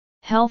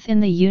Health in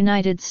the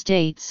United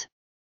States,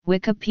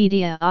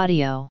 Wikipedia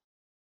audio.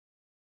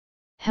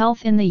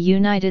 Health in the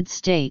United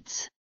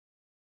States.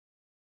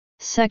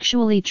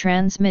 Sexually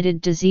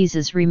transmitted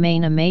diseases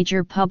remain a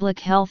major public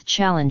health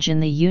challenge in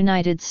the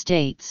United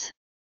States.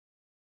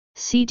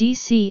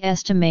 CDC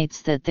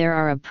estimates that there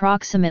are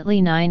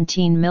approximately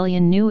 19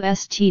 million new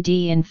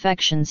STD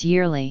infections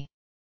yearly.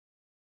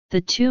 The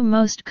two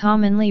most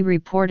commonly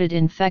reported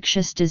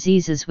infectious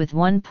diseases with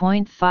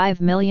 1.5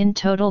 million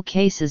total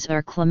cases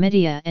are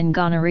chlamydia and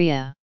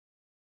gonorrhea.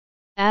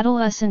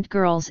 Adolescent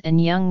girls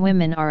and young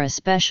women are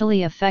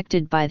especially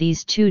affected by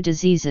these two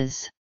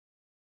diseases.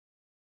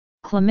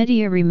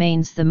 Chlamydia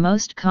remains the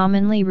most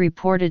commonly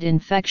reported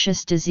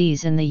infectious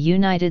disease in the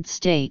United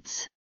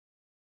States.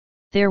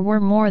 There were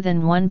more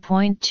than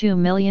 1.2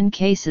 million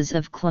cases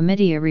of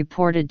chlamydia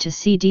reported to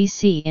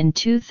CDC in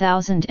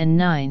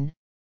 2009,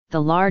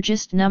 the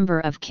largest number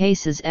of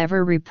cases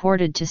ever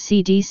reported to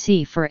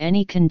CDC for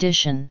any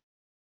condition.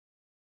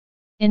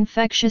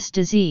 Infectious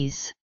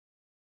disease.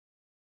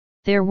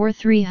 There were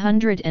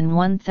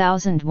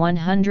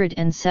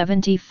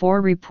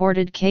 301,174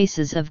 reported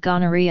cases of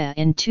gonorrhea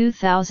in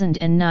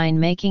 2009,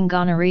 making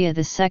gonorrhea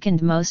the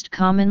second most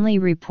commonly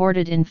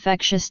reported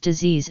infectious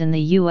disease in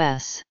the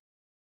U.S.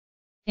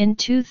 In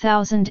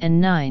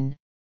 2009,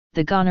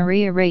 the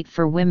gonorrhea rate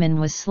for women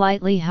was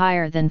slightly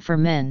higher than for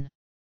men.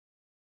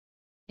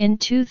 In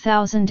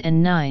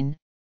 2009,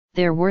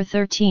 there were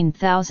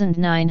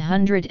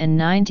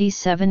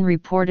 13,997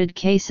 reported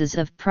cases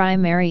of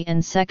primary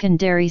and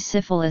secondary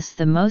syphilis,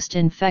 the most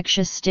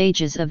infectious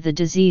stages of the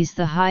disease,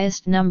 the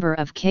highest number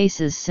of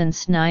cases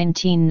since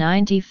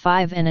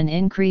 1995 and an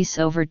increase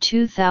over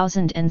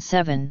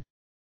 2007.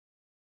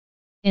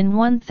 In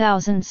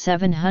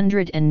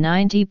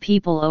 1,790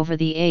 people over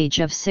the age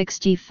of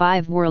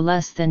 65 were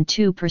less than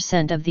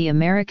 2% of the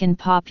American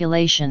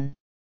population.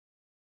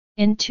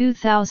 In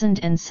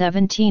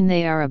 2017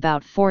 they are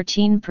about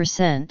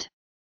 14%.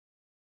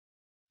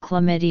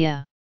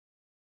 Chlamydia,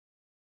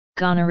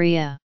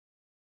 gonorrhea,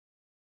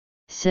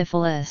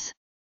 syphilis.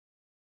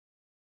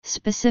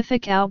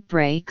 Specific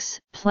outbreaks,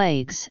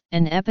 plagues,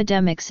 and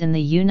epidemics in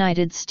the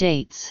United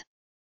States.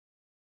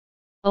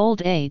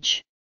 Old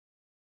age.